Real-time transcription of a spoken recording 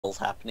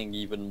happening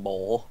even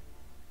more.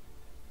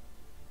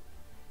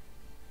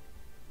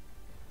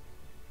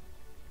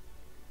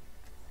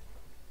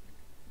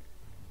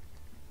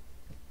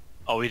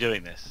 Are we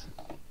doing this?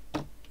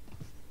 Oh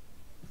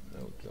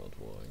god,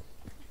 why?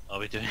 Are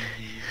we doing?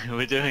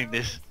 We're doing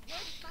this.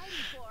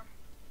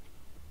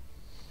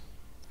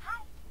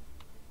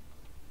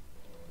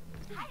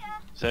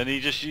 So only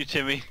just you,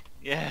 Timmy.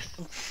 Yes.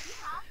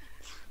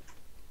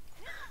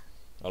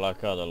 I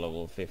like how the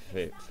level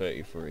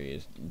 33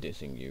 is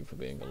dissing you for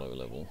being a low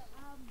level.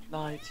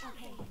 Night.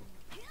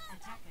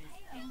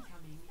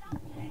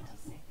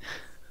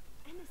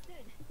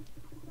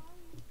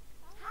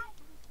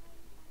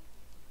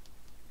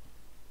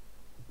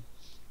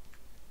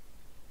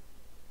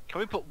 Can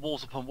we put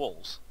walls upon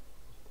walls?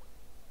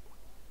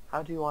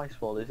 How do you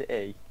ice wall? Is it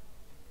E?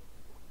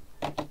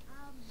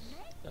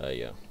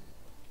 Yeah.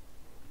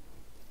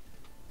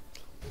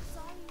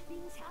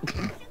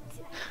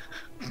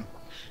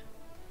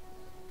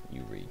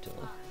 You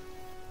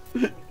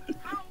retard.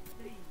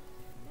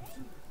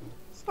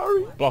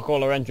 Sorry. Block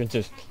all our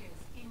entrances.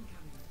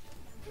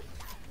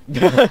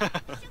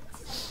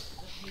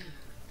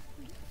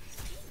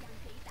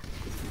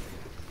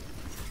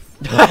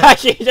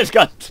 She just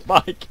got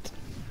spiked.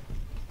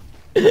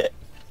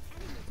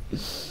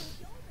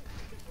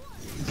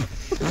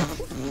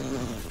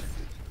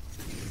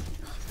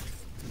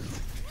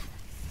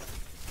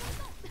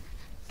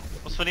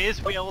 What's funny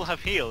is we all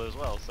have heal as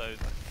well, so...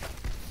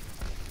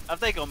 Have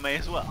they got Mei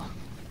as well?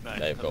 No, They've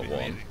that'd got be one.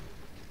 amazing.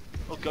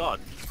 Oh god,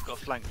 got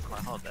flanked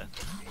quite hard there.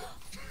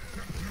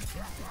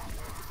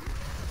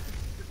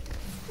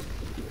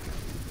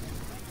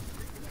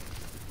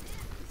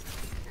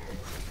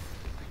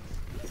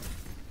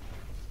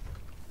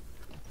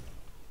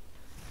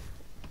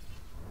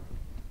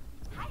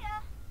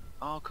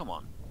 Oh, come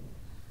on.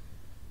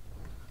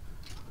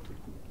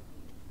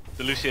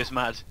 The Lucio's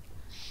mad.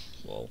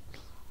 Well.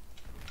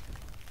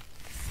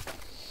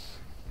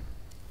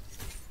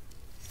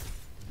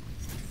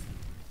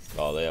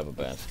 Oh, they have a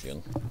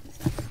bastion.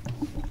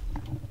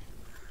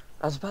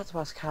 I was about to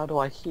ask how do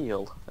I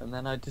heal, and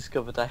then I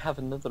discovered I have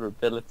another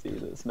ability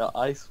that's not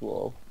ice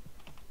wall.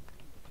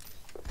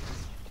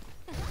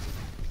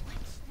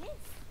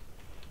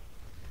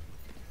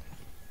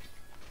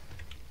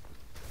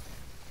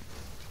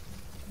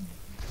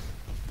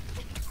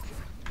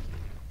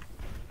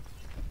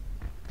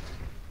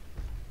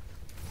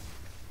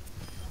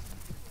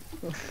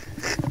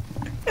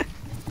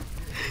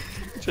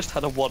 Just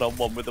had a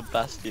one-on-one with a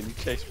bastion, he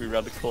chased me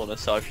around the corner,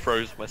 so I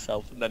froze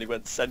myself, and then he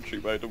went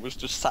sentry mode and was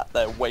just sat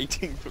there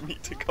waiting for me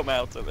to come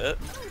out of it.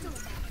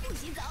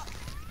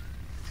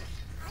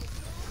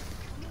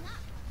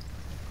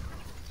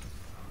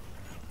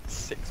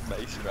 6 Mei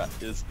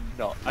strat is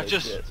not I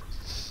just legit.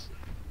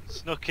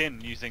 snuck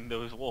in using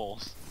those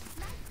walls.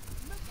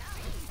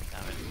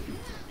 Damn it.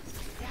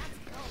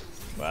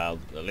 Well,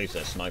 at least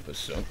that sniper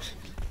sucks.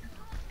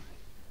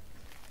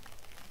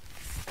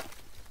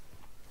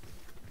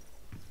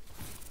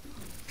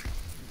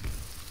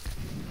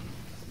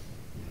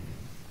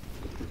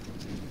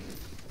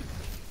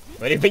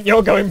 Where do you think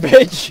you're going,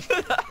 bitch?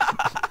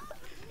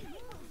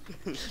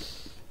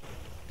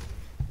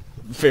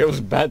 Feels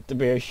bad to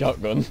be a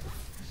shotgun.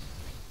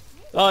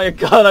 Oh your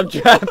god, I'm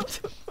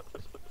trapped!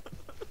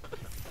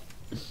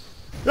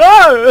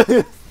 No!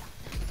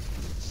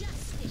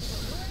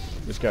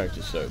 This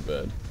character's so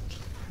bad.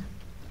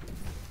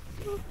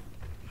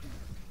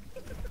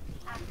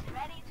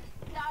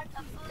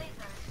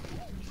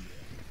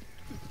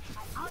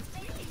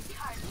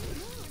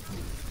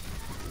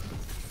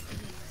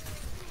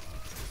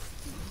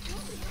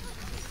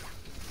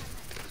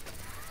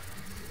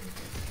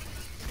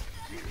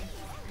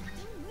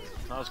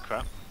 That was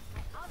crap.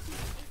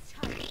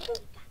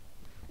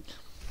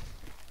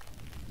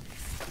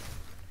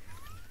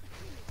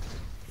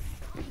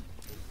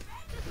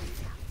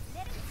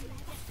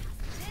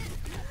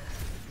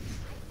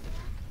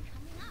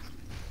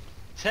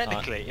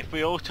 Technically, if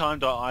we all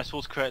timed our ice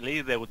walls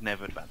correctly, they would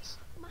never advance.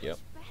 Yep.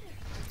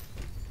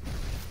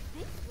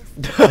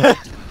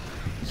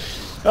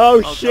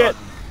 Oh shit! God.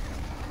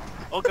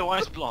 Oh, go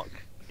ice block,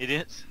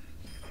 idiots.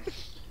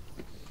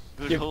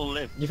 We would all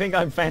live. You think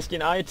I'm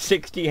fasting? I had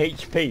 60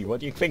 HP.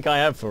 What do you think I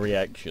have for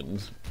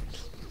reactions?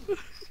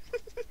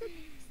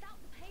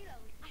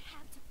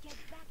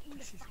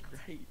 This is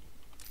great.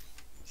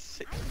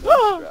 6 Mei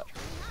Ah! strat.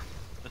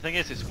 The thing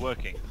is, it's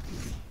working.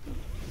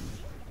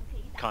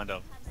 Kind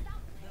of.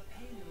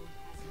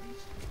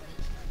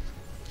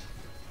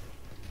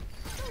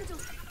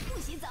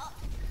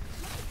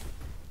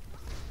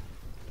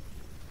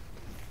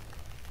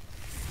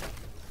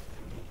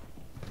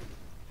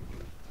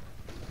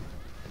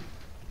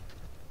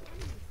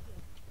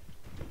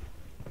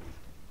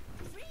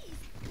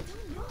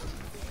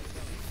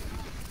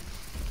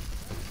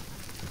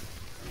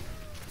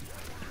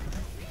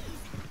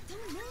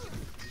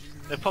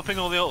 They're popping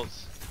all the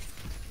ults.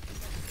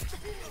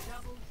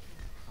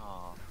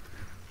 Oh.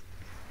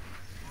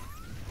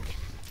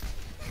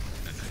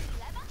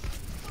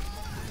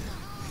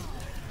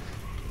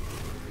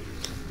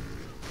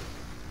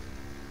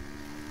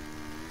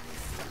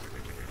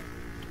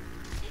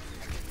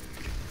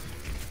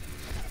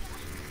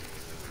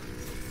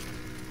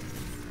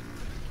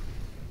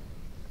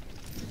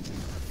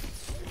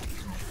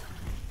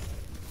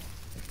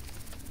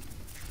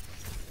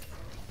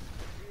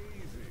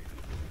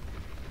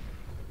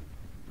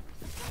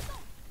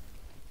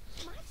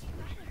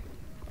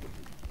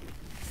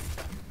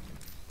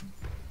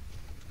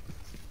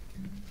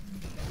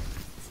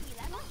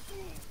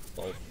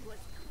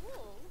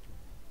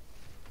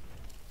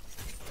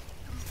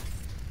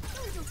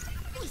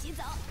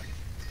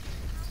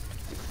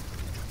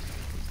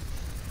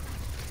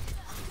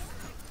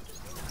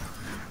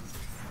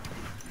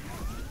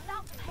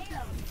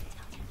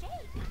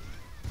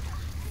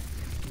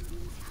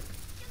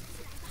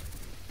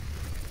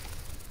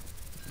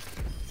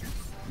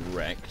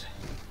 wrecked.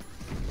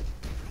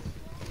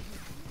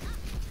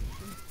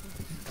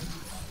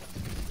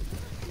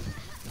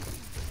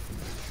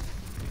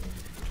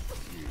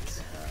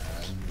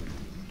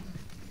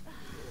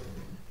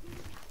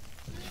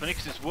 It's funny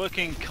because it's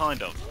working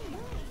kind of.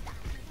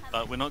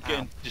 We're not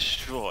getting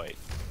destroyed,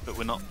 but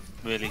we're not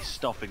really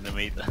stopping them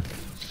either.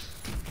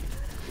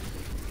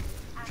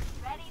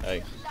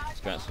 Hey,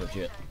 strat's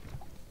legit.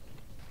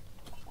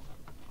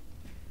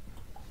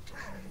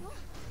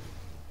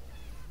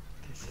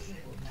 This is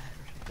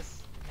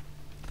hilarious.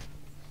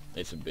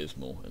 It's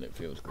abysmal and it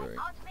feels great.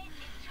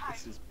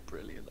 This is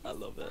brilliant. I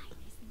love it.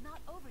 It's not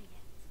over yet.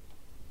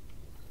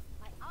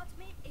 My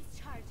ultimate is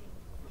charging.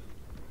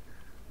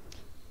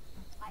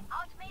 My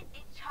ultimate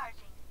is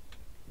charging.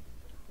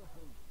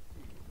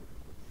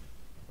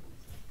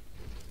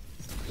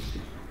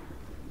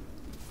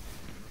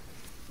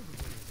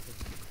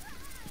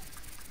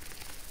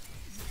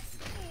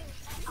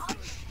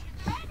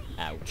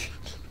 Ouch.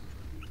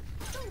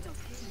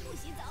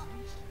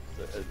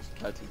 It's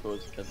counting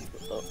forwards, counting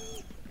forwards up.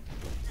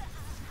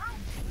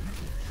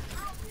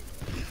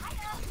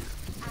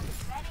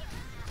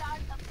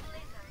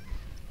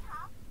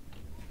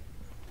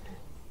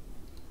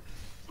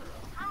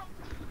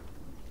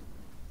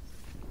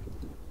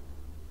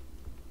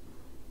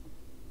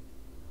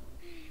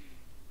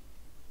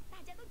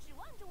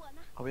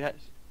 Are we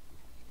actually?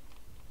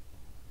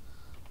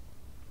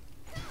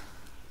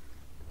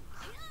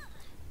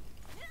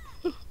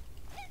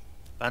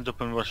 Band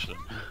up and rush them.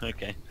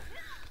 Okay.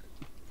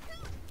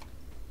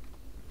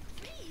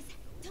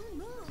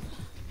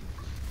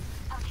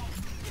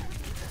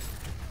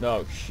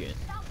 No shit.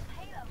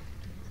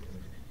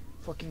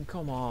 Fucking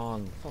come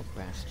on. Fuck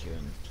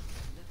Bastion.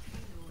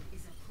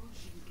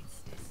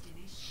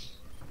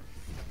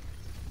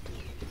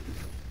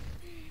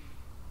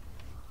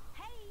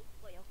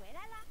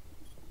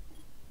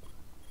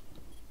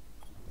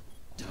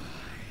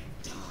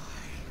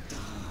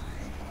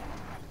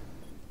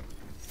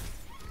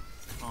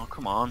 Oh,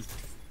 come on.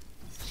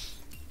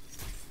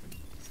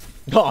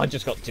 Oh, I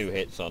just got 2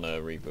 hits on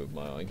a Reaper of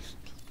my eyes.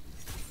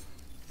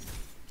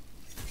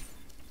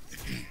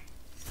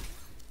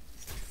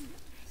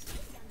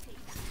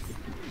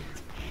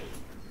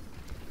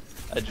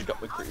 I just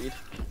got McCreed.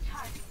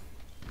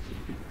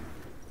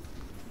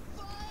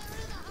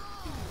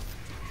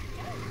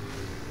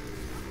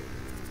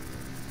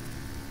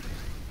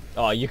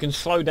 Oh, you can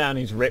slow down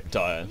his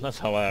Riptire. That's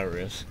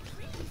hilarious.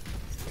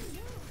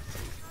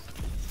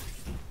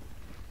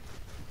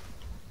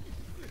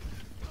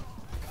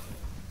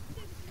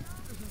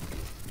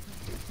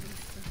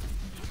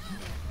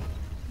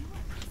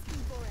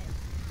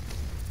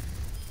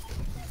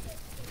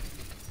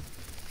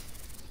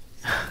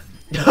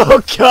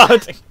 Oh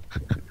god!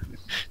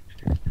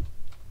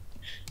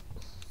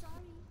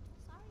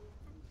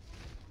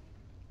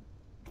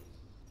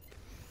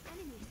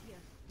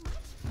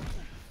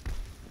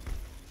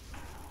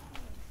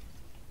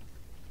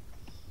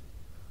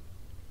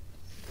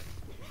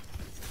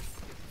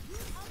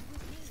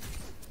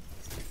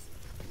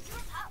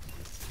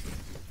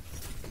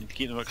 Need to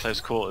keep them at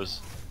close quarters.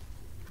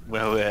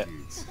 Where we're...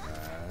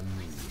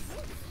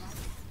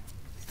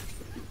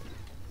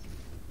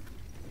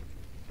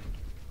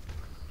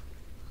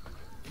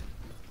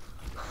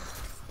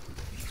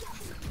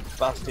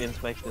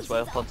 Bastion's making his way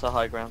up onto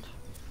high ground.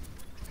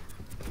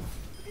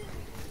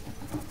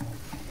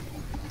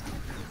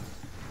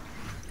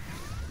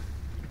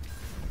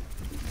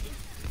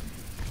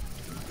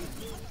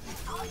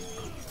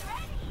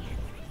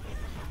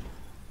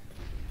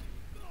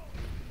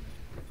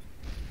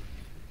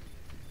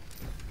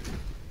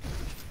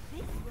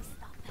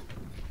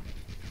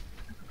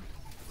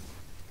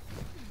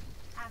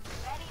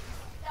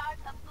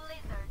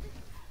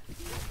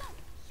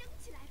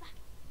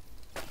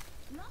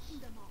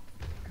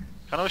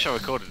 Kinda wish I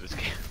recorded this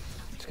game.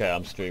 It's okay,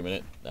 I'm streaming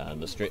it,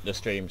 and the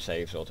stream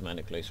saves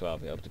automatically, so I'll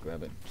be able to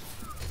grab it.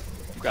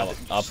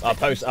 I'll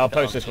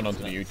post this one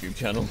onto the YouTube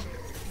channel.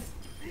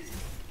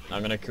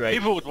 I'm gonna create.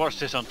 People would watch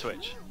this on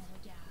Twitch.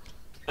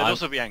 They'd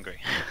also be angry.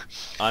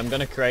 I'm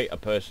gonna create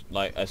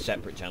a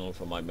separate channel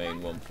for my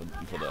main one for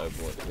the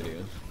Overwatch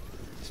videos.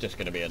 It's just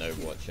gonna be an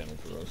Overwatch channel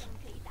for us.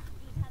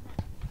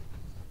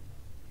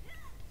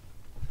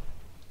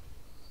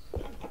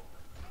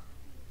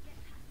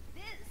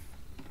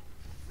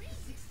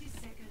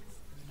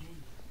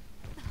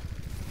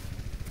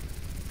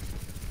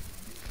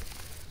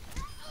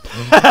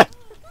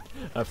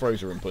 I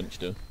froze her and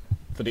punched her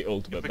for the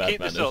ultimate If we bad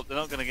keep this manners. up, they're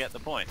not going to get the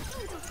point.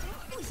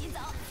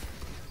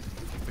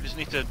 We just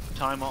need to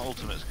time our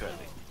ultimates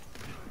correctly.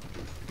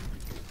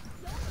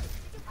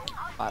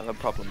 I have a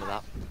problem with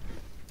that.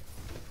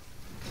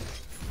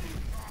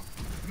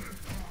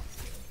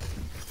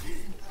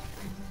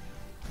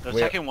 They're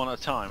attacking one at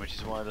a time, which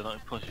is why they're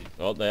not pushing.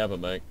 Oh, they have a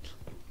mate.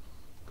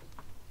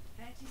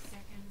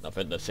 I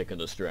think they're sick of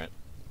the strat.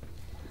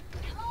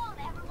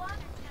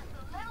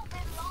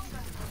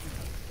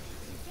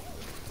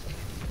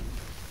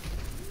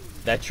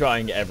 They're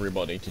trying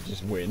everybody to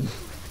just win.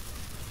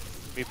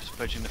 Reaper's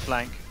approaching the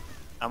flank.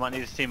 I might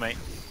need his teammate.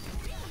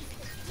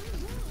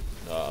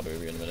 I'll be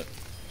with you in a minute.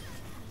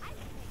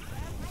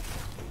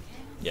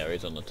 Yeah,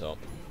 he's on the top.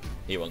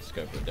 He wants to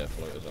go for the death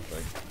floaters, I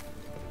think.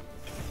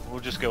 We'll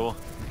just go.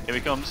 Here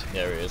he comes.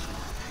 There he is.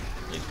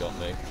 He's got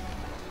me.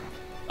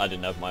 I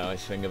didn't have my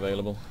ice thing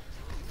available.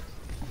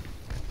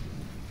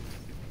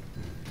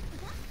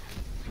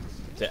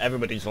 So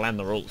everybody's land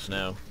their ults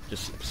now.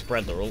 Just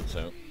spread their ults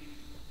out.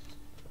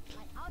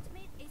 My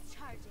ultimate is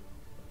charging.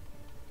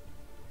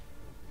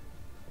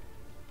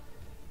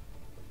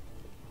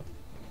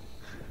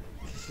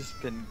 This has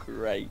been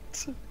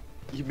great.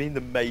 You mean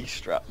the Mei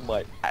strat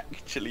might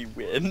actually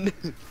win?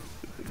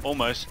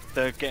 Almost.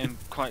 They're getting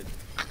quite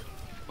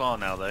far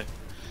now, though.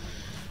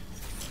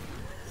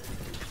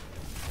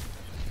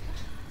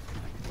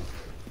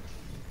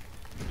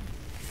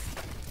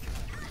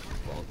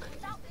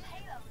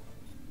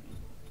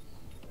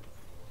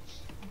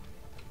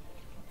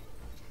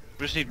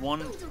 We just need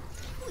one.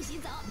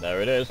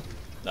 There it is.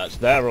 That's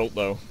their ult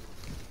though.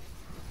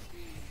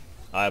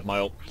 I have my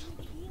ult.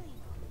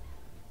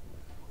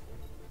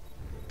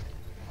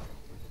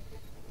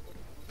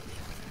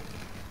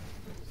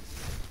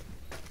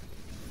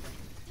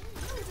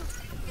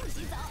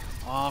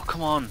 Oh,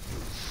 come on.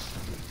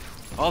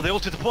 Oh, they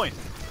ulted the point.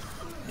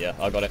 Yeah,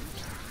 I got it.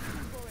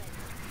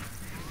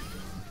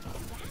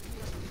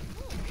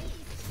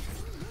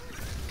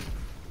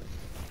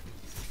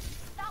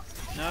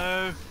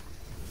 No.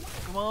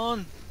 Come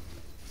on.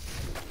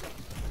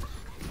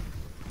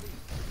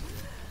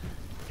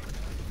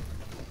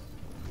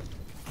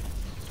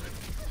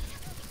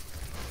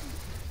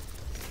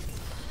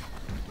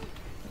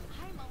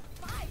 I'm on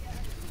fire.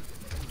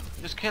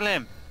 Just kill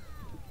him.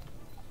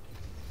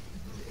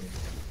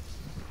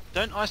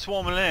 Don't ice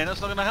swarm him in,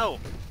 that's not gonna help.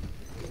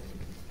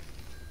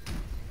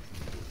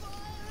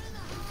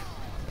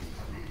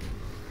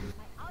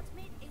 My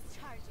ultimate is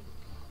charging.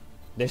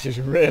 This is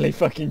really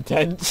fucking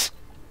tense.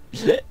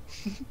 The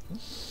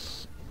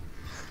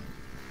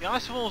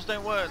ice walls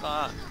don't work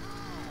like that.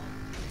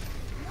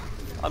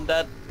 I'm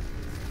dead.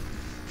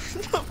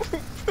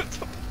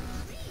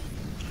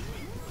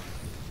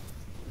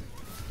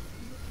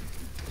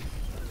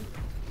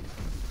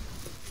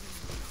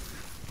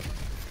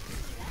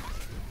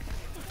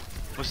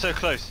 We're so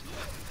close.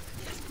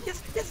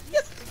 Yes, yes,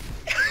 yes.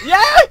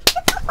 Yeah!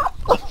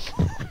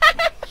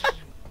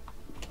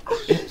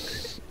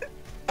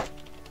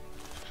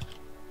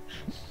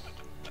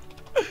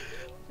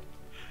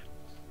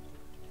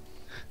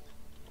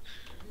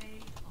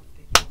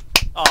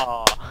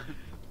 Ah.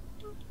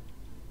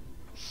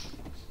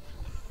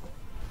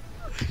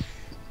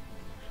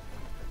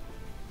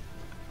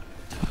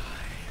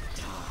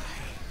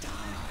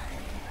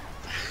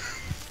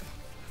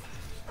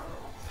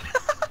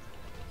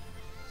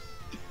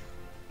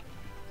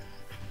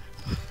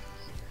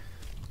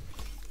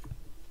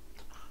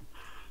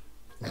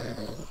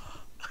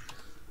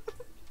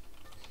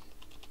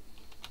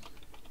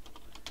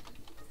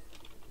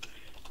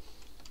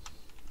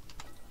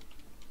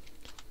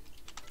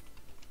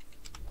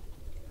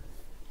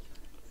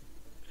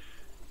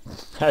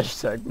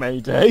 Hashtag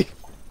Mayday.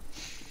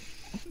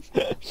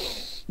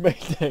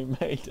 Mayday,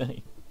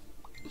 Mayday.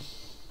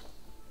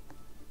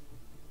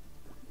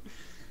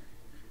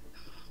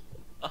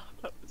 Oh,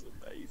 that was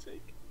amazing.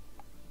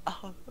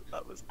 Oh,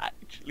 that was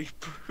actually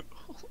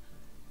brutal.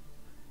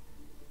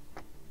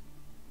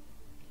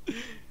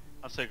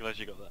 I'm so glad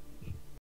you got that.